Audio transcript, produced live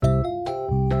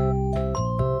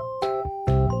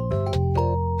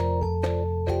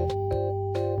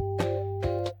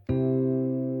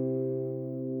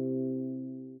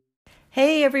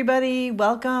Hey everybody,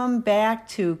 welcome back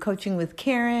to Coaching with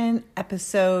Karen,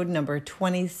 episode number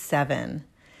 27.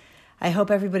 I hope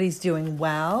everybody's doing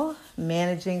well,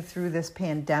 managing through this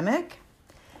pandemic.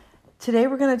 Today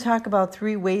we're going to talk about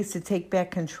 3 ways to take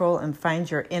back control and find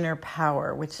your inner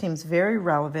power, which seems very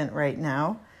relevant right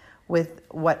now with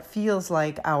what feels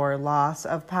like our loss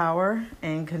of power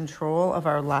and control of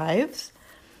our lives.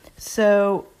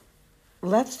 So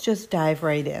let's just dive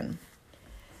right in.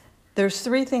 There's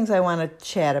 3 things I want to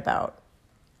chat about.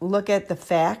 Look at the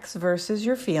facts versus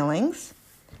your feelings,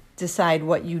 decide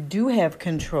what you do have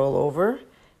control over,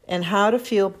 and how to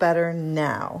feel better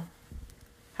now.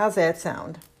 How's that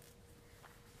sound?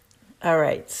 All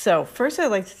right, so first I'd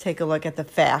like to take a look at the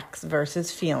facts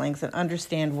versus feelings and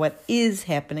understand what is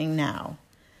happening now.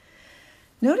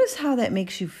 Notice how that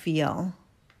makes you feel.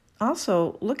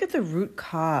 Also, look at the root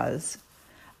cause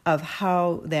of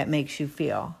how that makes you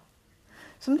feel.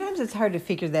 Sometimes it's hard to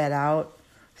figure that out.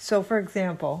 So, for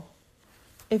example,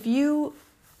 if you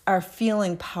are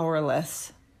feeling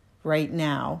powerless right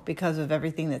now because of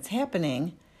everything that's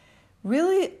happening,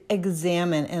 really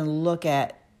examine and look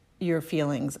at your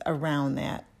feelings around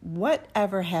that.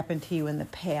 Whatever happened to you in the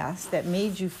past that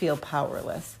made you feel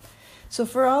powerless? So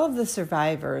for all of the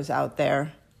survivors out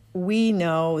there, we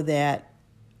know that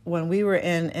when we were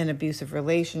in an abusive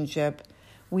relationship,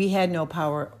 we had no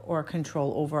power or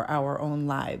control over our own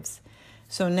lives.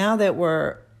 So now that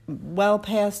we're well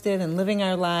past it and living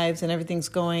our lives and everything's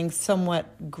going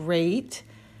somewhat great,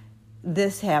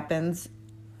 this happens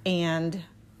and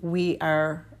we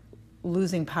are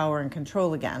losing power and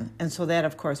control again. And so that,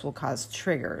 of course, will cause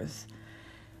triggers.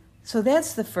 So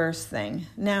that's the first thing.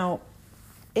 Now,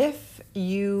 if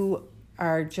you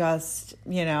are just,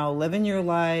 living your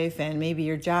life and maybe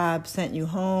your job sent you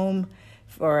home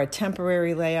for a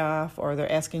temporary layoff, or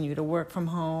they're asking you to work from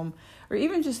home, or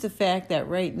even just the fact that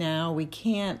right now we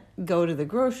can't go to the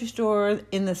grocery store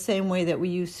in the same way that we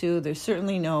used to. There's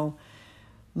certainly no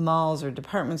malls or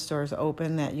department stores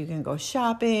open that you can go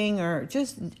shopping or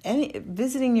just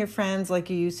visiting your friends like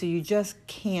you used to. You just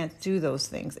can't do those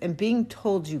things. And being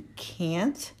told you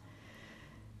can't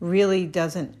really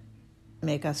doesn't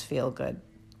make us feel good.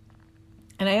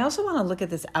 And I also want to look at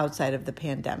this outside of the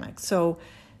pandemic. So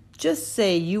just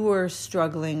say you were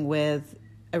struggling with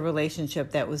a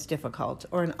relationship that was difficult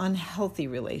or an unhealthy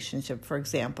relationship, for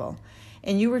example,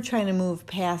 and you were trying to move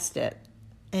past it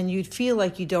and you'd feel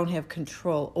like you don't have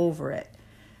control over it.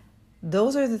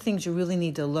 Those are the things you really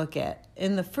need to look at.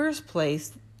 In the first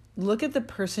place, look at the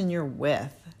person you're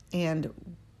with and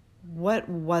what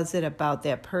was it about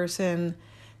that person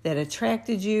that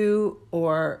attracted you,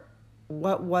 or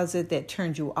what was it that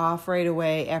turned you off right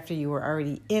away after you were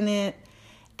already in it?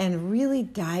 And really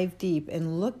dive deep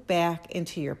and look back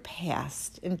into your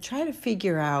past and try to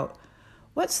figure out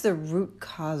what's the root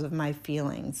cause of my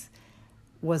feelings.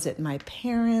 Was it my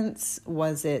parents?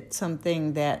 Was it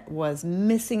something that was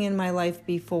missing in my life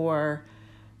before?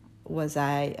 Was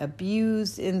I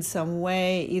abused in some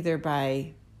way, either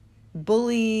by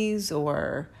bullies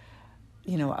or,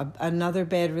 another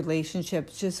bad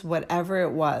relationship? Just whatever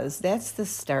it was, that's the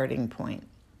starting point.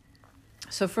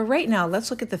 So for right now,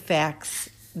 let's look at the facts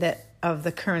of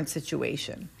the current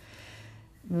situation.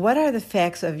 What are the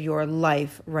facts of your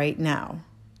life right now?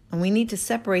 And we need to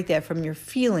separate that from your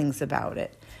feelings about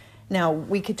it. Now,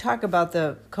 we could talk about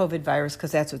the COVID virus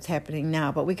because that's what's happening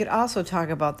now, but we could also talk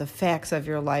about the facts of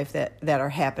your life that are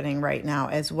happening right now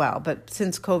as well. But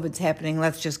since COVID's happening,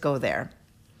 let's just go there.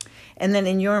 And then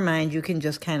in your mind, you can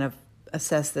just kind of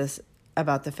assess this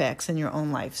about the facts in your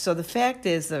own life. So the fact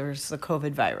is there's the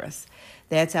COVID virus.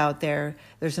 That's out there.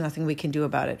 There's nothing we can do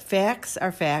about it. Facts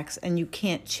are facts, and you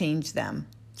can't change them.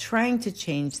 Trying to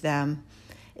change them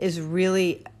is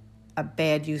really a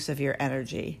bad use of your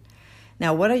energy.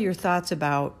 Now, what are your thoughts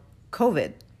about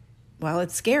COVID? Well,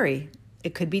 it's scary.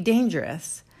 It could be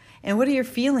dangerous. And what are your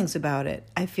feelings about it?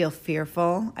 I feel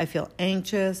fearful. I feel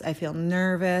anxious. I feel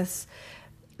nervous.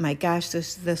 My gosh,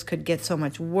 this could get so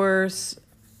much worse.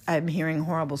 I'm hearing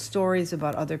horrible stories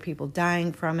about other people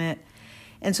dying from it.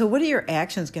 And so what are your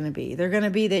actions going to be? They're going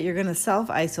to be that you're going to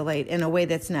self-isolate in a way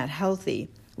that's not healthy,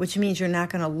 which means you're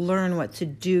not going to learn what to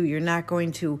do. You're not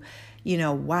going to,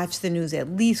 watch the news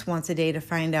at least once a day to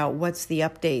find out what's the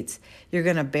updates. You're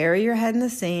going to bury your head in the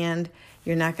sand.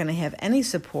 You're not going to have any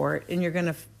support, and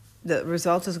the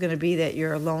result is going to be that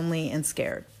you're lonely and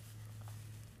scared.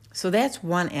 So that's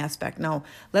one aspect. Now,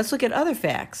 let's look at other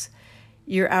facts.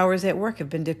 Your hours at work have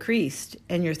been decreased,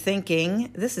 and you're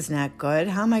thinking, this is not good.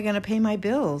 How am I going to pay my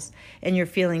bills? And you're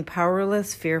feeling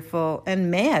powerless, fearful,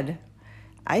 and mad.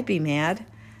 I'd be mad.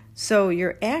 So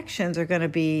your actions are going to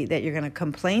be that you're going to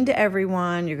complain to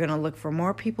everyone. You're going to look for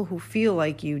more people who feel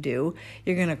like you do.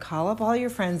 You're going to call up all your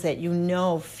friends that you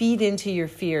know feed into your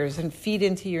fears and feed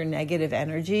into your negative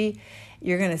energy.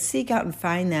 You're going to seek out and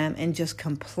find them and just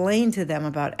complain to them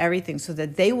about everything so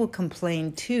that they will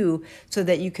complain too, so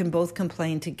that you can both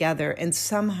complain together. And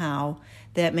somehow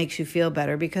that makes you feel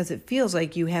better because it feels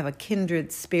like you have a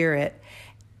kindred spirit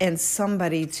and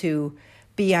somebody to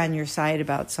be on your side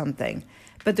about something.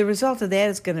 But the result of that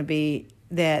is going to be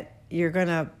that you're going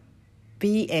to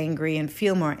be angry and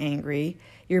feel more angry.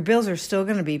 Your bills are still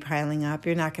going to be piling up.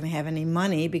 You're not going to have any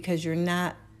money because you're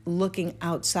not looking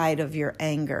outside of your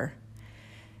anger.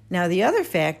 Now, the other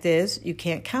fact is you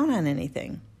can't count on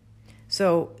anything.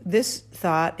 So this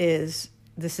thought is,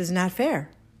 this is not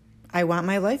fair. I want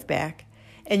my life back.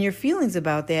 And your feelings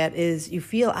about that is you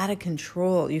feel out of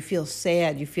control. You feel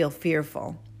sad. You feel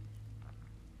fearful.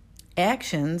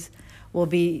 Actions will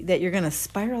be that you're going to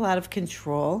spiral out of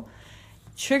control.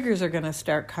 Triggers are going to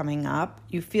start coming up.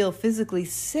 You feel physically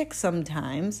sick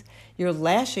sometimes. You're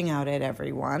lashing out at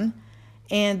everyone.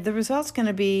 And the result's going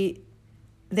to be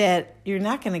that you're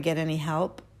not going to get any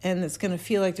help, and it's going to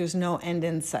feel like there's no end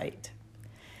in sight.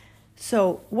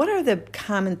 So what are the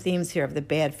common themes here of the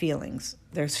bad feelings?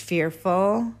 There's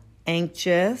fearful,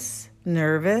 anxious,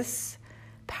 nervous,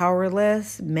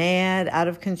 powerless, mad, out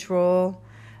of control.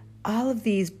 All of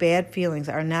these bad feelings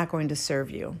are not going to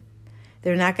serve you.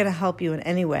 They're not going to help you in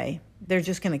any way. They're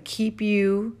just going to keep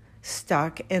you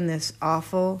stuck in this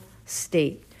awful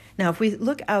state. Now, if we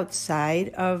look outside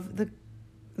of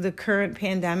the current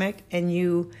pandemic and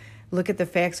you look at the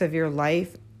facts of your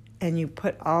life and you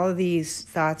put all of these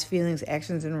thoughts, feelings,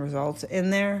 actions, and results in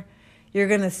there, you're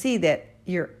going to see that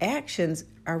your actions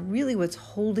are really what's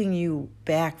holding you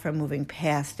back from moving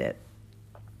past it.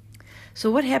 So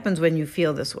what happens when you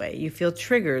feel this way? You feel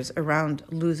triggers around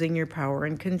losing your power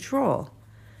and control.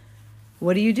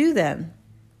 What do you do then?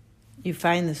 You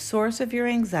find the source of your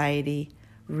anxiety,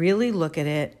 really look at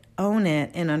it, own it,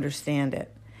 and understand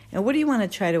it. And what do you want to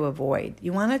try to avoid?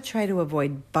 You want to try to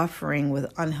avoid buffering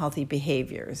with unhealthy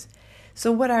behaviors.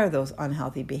 So what are those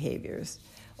unhealthy behaviors?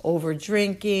 Over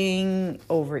drinking,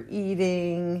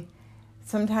 overeating,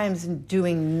 sometimes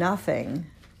doing nothing,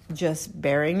 just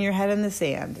burying your head in the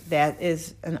sand. That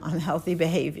is an unhealthy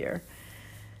behavior.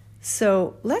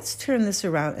 So let's turn this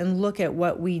around and look at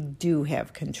what we do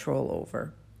have control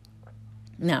over.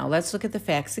 Now, let's look at the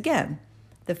facts again.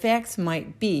 The facts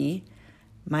might be,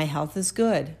 my health is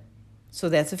good. So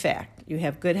that's a fact. You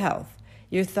have good health.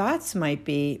 Your thoughts might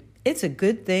be, it's a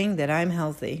good thing that I'm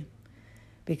healthy,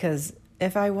 because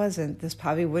if I wasn't, this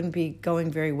probably wouldn't be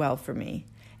going very well for me.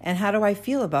 And how do I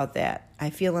feel about that? I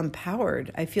feel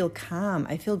empowered. I feel calm.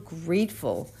 I feel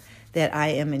grateful that I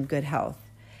am in good health.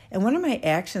 And what are my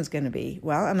actions going to be?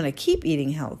 Well, I'm going to keep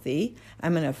eating healthy.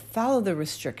 I'm going to follow the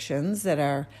restrictions that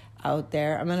are out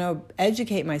there. I'm going to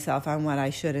educate myself on what I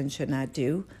should and should not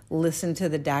do. Listen to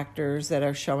the doctors that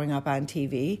are showing up on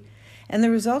TV. And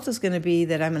the result is going to be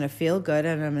that I'm going to feel good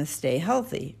and I'm going to stay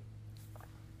healthy.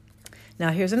 Now,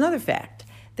 here's another fact.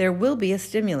 There will be a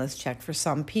stimulus check for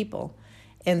some people.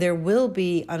 And there will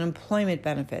be unemployment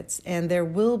benefits, and there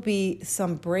will be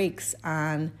some breaks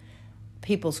on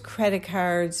people's credit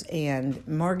cards and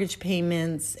mortgage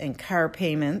payments and car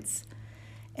payments.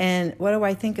 And what do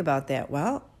I think about that?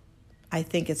 Well, I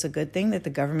think it's a good thing that the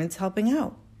government's helping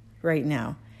out right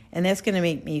now. And that's going to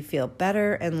make me feel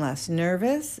better and less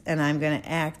nervous, and I'm going to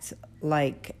act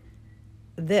like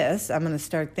this. I'm going to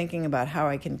start thinking about how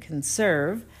I can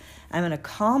conserve. I'm going to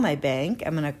call my bank.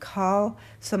 I'm going to call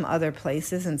some other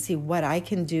places and see what I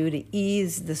can do to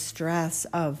ease the stress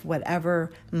of whatever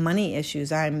money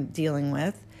issues I'm dealing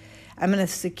with. I'm going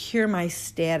to secure my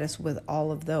status with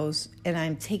all of those, and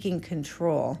I'm taking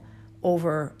control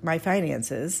over my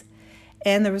finances.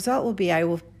 And the result will be I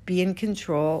will be in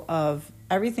control of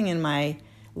everything in my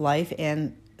life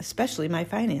and especially my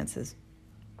finances.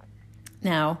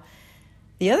 Now,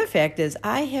 the other fact is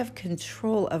I have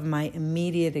control of my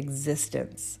immediate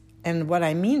existence. And what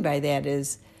I mean by that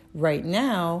is right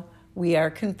now we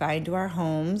are confined to our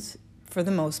homes for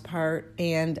the most part,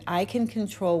 and I can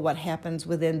control what happens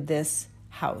within this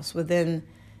house, within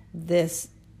this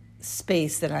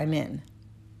space that I'm in.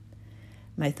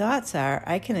 My thoughts are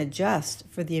I can adjust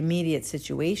for the immediate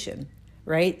situation,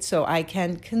 right? So I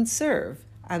can conserve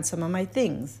on some of my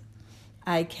things.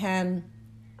 I can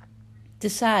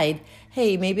decide,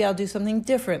 hey, maybe I'll do something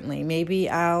differently. Maybe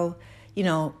I'll,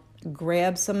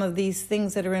 grab some of these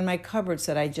things that are in my cupboards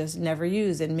that I just never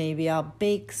use, and maybe I'll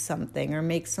bake something or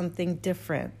make something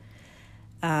different.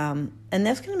 And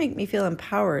that's going to make me feel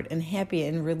empowered and happy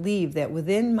and relieved that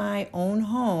within my own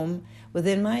home,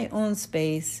 within my own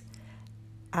space,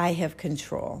 I have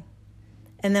control.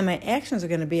 And then my actions are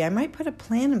going to be, I might put a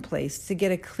plan in place to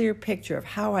get a clear picture of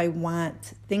how I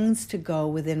want things to go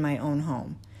within my own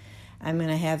home. I'm going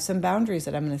to have some boundaries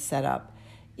that I'm going to set up,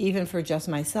 even for just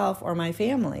myself or my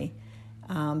family.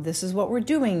 This is what we're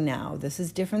doing now. This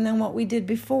is different than what we did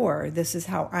before. This is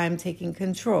how I'm taking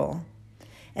control.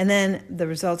 And then the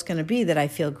result's going to be that I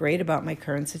feel great about my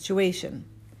current situation.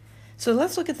 So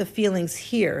let's look at the feelings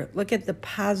here. Look at the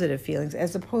positive feelings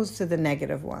as opposed to the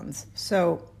negative ones.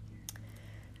 So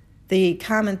the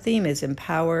common theme is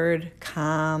empowered,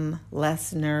 calm,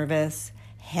 less nervous,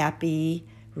 happy,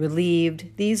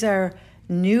 relieved. These are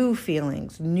new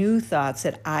feelings, new thoughts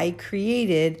that I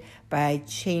created by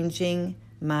changing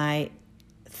my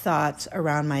thoughts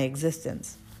around my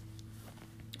existence.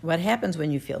 What happens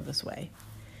when you feel this way?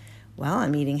 Well,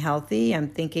 I'm eating healthy. I'm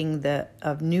thinking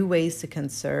of new ways to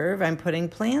conserve. I'm putting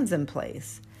plans in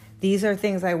place. These are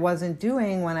things I wasn't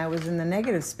doing when I was in the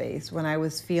negative space, when I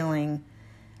was feeling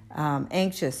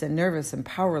anxious and nervous and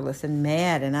powerless and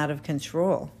mad and out of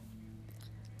control.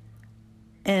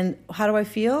 And how do I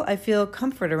feel? I feel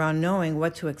comfort around knowing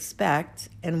what to expect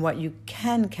and what you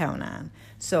can count on.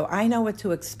 So I know what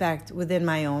to expect within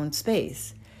my own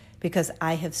space because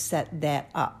I have set that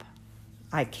up.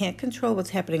 I can't control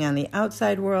what's happening on the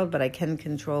outside world, but I can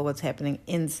control what's happening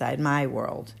inside my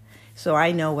world. So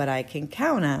I know what I can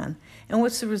count on. And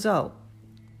what's the result?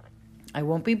 I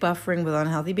won't be buffering with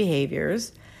unhealthy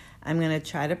behaviors. I'm going to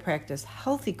try to practice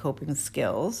healthy coping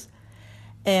skills.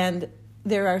 And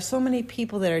there are so many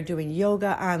people that are doing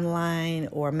yoga online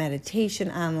or meditation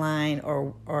online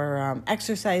or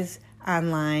exercise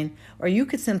online, or you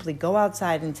could simply go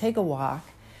outside and take a walk.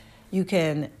 You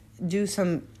can do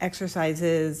some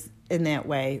exercises in that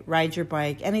way, ride your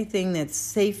bike, anything that's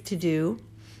safe to do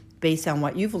based on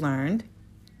what you've learned.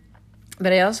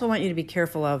 But I also want you to be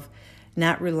careful of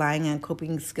not relying on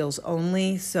coping skills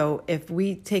only. So if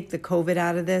we take the COVID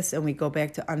out of this and we go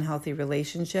back to unhealthy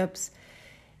relationships,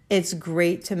 it's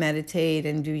great to meditate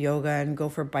and do yoga and go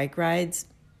for bike rides,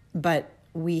 but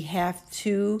we have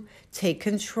to take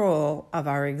control of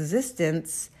our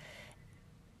existence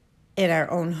in our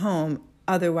own home.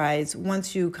 Otherwise,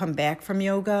 once you come back from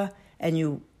yoga and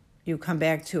you come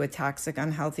back to a toxic,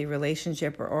 unhealthy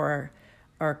relationship or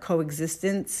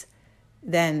coexistence,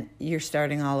 then you're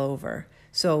starting all over.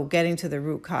 So getting to the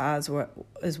root cause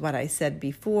is what I said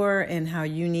before, and how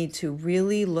you need to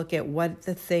really look at what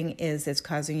the thing is that's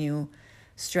causing you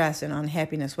stress and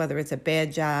unhappiness, whether it's a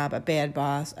bad job, a bad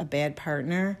boss, a bad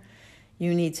partner.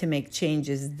 You need to make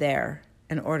changes there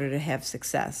in order to have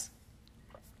success.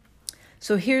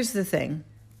 So here's the thing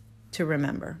to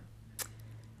remember.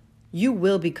 You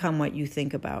will become what you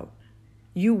think about.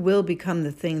 You will become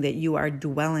the thing that you are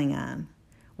dwelling on.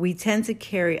 We tend to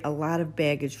carry a lot of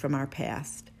baggage from our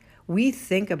past. We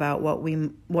think about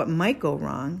what might go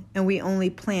wrong, and we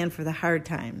only plan for the hard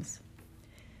times.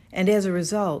 And as a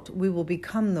result, we will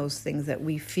become those things that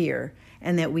we fear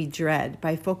and that we dread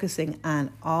by focusing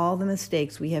on all the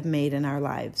mistakes we have made in our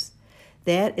lives.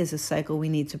 That is a cycle we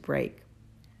need to break.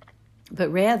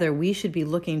 But rather, we should be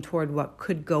looking toward what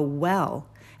could go well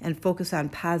and focus on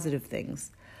positive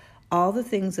things, all the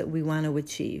things that we want to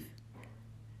achieve.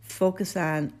 Focus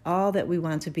on all that we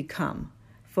want to become.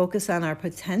 Focus on our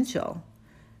potential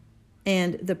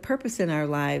and the purpose in our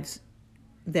lives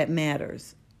that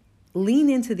matters. Lean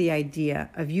into the idea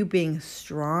of you being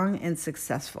strong and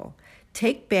successful.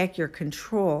 Take back your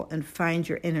control and find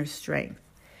your inner strength.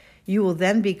 You will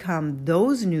then become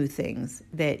those new things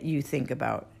that you think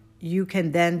about. You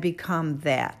can then become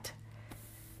that.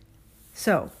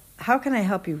 So, how can I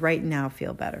help you right now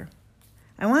feel better?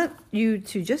 I want you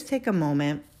to just take a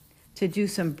moment to do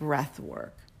some breath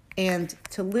work and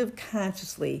to live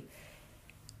consciously.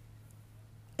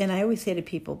 And I always say to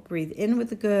people, breathe in with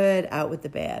the good, out with the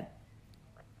bad.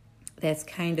 That's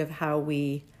kind of how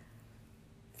we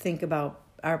think about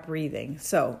our breathing.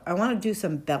 So I want to do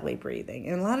some belly breathing.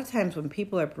 And a lot of times when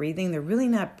people are breathing, they're really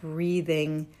not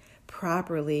breathing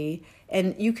properly.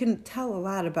 And you can tell a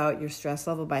lot about your stress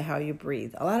level by how you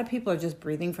breathe. A lot of people are just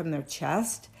breathing from their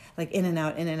chest, like in and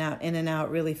out, in and out, in and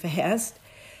out really fast.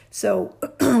 So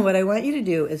what I want you to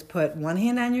do is put one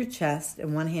hand on your chest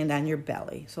and one hand on your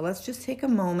belly. So let's just take a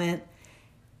moment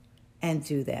and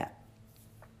do that.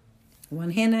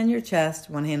 One hand on your chest,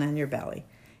 one hand on your belly.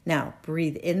 Now,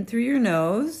 breathe in through your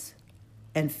nose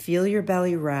and feel your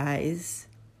belly rise.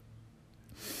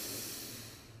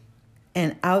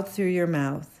 And out through your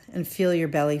mouth and feel your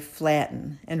belly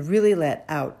flatten and really let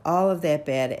out all of that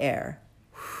bad air.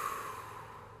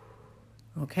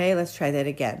 Okay, let's try that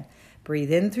again.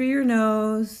 Breathe in through your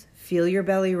nose, feel your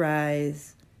belly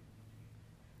rise.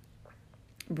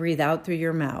 Breathe out through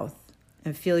your mouth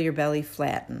and feel your belly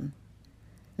flatten.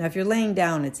 Now, if you're laying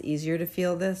down, it's easier to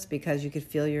feel this because you could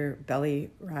feel your belly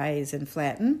rise and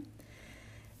flatten.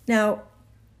 Now,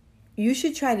 you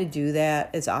should try to do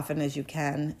that as often as you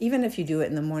can, even if you do it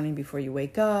in the morning before you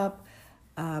wake up.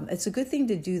 It's a good thing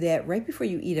to do that right before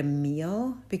you eat a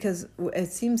meal, because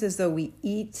it seems as though we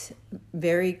eat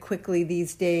very quickly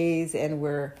these days and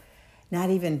we're not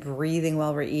even breathing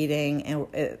while we're eating. And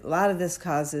a lot of this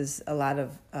causes a lot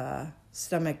of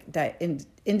stomach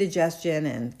indigestion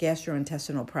and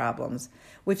gastrointestinal problems,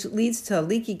 which leads to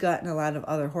leaky gut and a lot of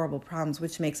other horrible problems,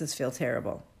 which makes us feel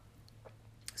terrible.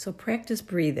 So practice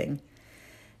breathing.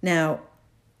 Now,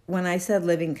 when I said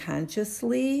living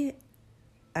consciously,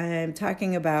 I'm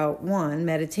talking about, one,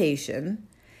 meditation.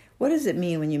 What does it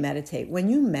mean when you meditate? When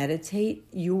you meditate,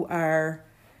 you are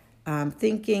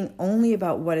thinking only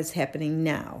about what is happening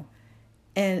now.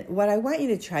 And what I want you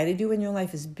to try to do in your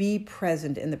life is be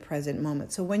present in the present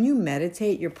moment. So when you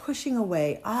meditate, you're pushing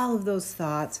away all of those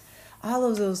thoughts, all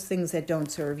of those things that don't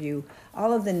serve you,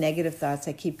 all of the negative thoughts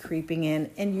that keep creeping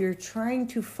in, and you're trying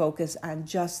to focus on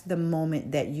just the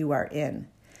moment that you are in.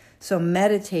 So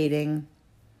meditating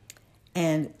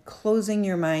and closing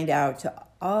your mind out to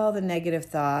all the negative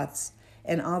thoughts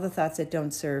and all the thoughts that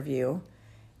don't serve you,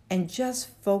 and just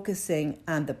focusing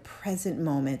on the present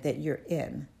moment that you're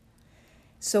in.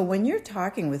 So when you're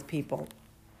talking with people,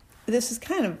 this is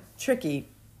kind of tricky.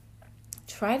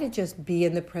 Try to just be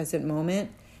in the present moment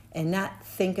and not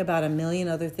think about a million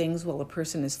other things while a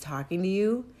person is talking to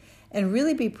you, and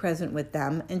really be present with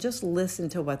them and just listen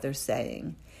to what they're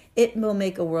saying. It will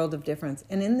make a world of difference.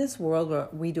 And in this world where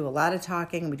we do a lot of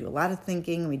talking, we do a lot of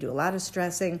thinking, we do a lot of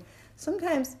stressing,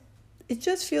 sometimes it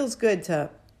just feels good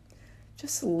to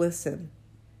just listen.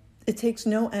 It takes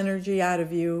no energy out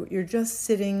of you. You're just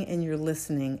sitting and you're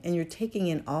listening and you're taking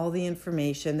in all the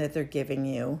information that they're giving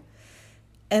you.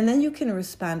 And then you can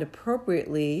respond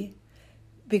appropriately,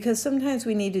 because sometimes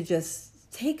we need to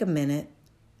just take a minute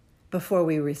before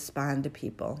we respond to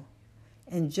people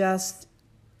and just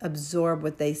absorb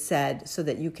what they said so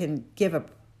that you can give a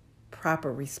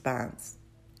proper response.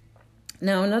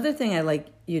 Now, another thing I'd like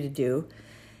you to do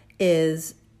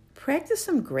is practice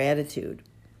some gratitude.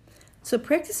 So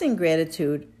practicing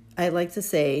gratitude, I like to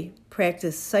say,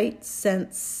 practice sight,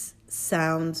 sense,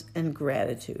 sounds, and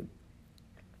gratitude.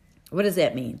 What does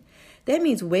that mean? That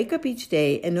means wake up each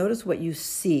day and notice what you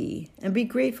see and be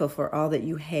grateful for all that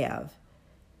you have.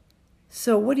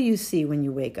 So what do you see when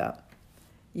you wake up?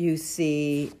 You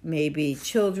see maybe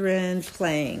children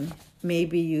playing.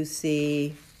 Maybe you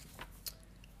see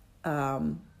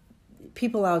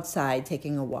people outside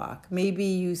taking a walk. Maybe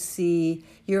you see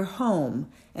your home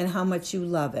and how much you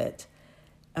love it.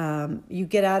 You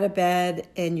get out of bed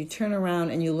and you turn around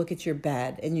and you look at your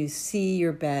bed and you see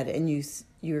your bed and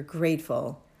you're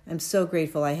grateful. I'm so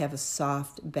grateful I have a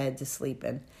soft bed to sleep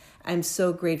in. I'm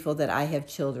so grateful that I have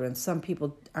children. Some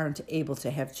people aren't able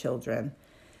to have children.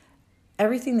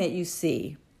 Everything that you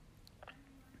see,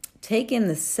 take in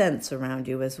the scents around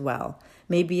you as well.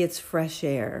 Maybe it's fresh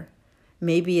air.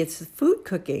 Maybe it's food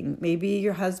cooking. Maybe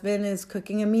your husband is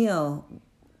cooking a meal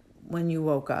when you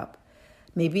woke up.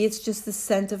 Maybe it's just the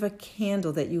scent of a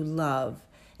candle that you love.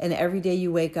 And every day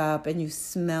you wake up and you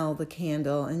smell the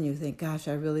candle and you think, gosh,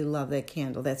 I really love that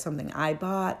candle. That's something I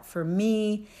bought for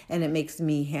me and it makes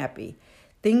me happy.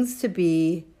 Things to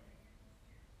be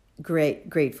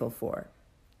grateful for.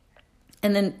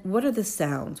 And then what are the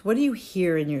sounds? What do you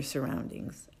hear in your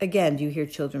surroundings? Again, do you hear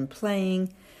children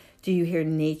playing? Do you hear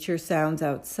nature sounds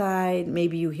outside?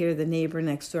 Maybe you hear the neighbor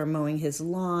next door mowing his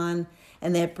lawn,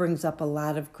 and that brings up a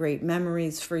lot of great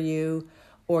memories for you.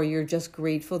 Or you're just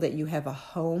grateful that you have a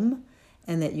home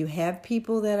and that you have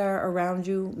people that are around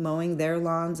you mowing their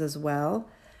lawns as well.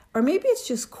 Or maybe it's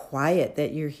just quiet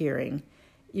that you're hearing.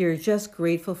 You're just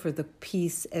grateful for the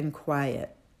peace and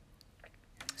quiet.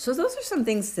 So those are some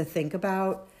things to think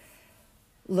about.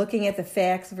 Looking at the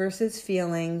facts versus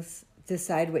feelings,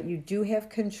 decide what you do have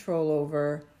control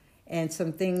over, and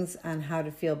some things on how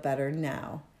to feel better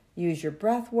now. Use your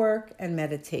breath work and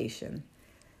meditation.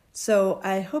 So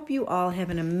I hope you all have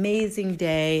an amazing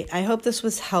day. I hope this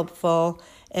was helpful.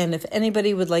 And if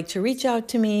anybody would like to reach out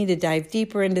to me to dive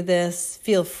deeper into this,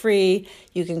 feel free.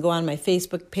 You can go on my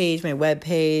Facebook page, my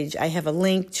webpage. I have a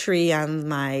link tree on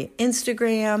my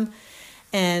Instagram.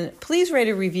 And please write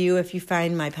a review if you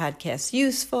find my podcast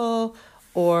useful,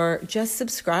 or just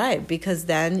subscribe, because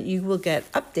then you will get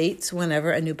updates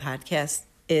whenever a new podcast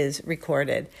is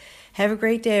recorded. Have a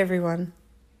great day, everyone.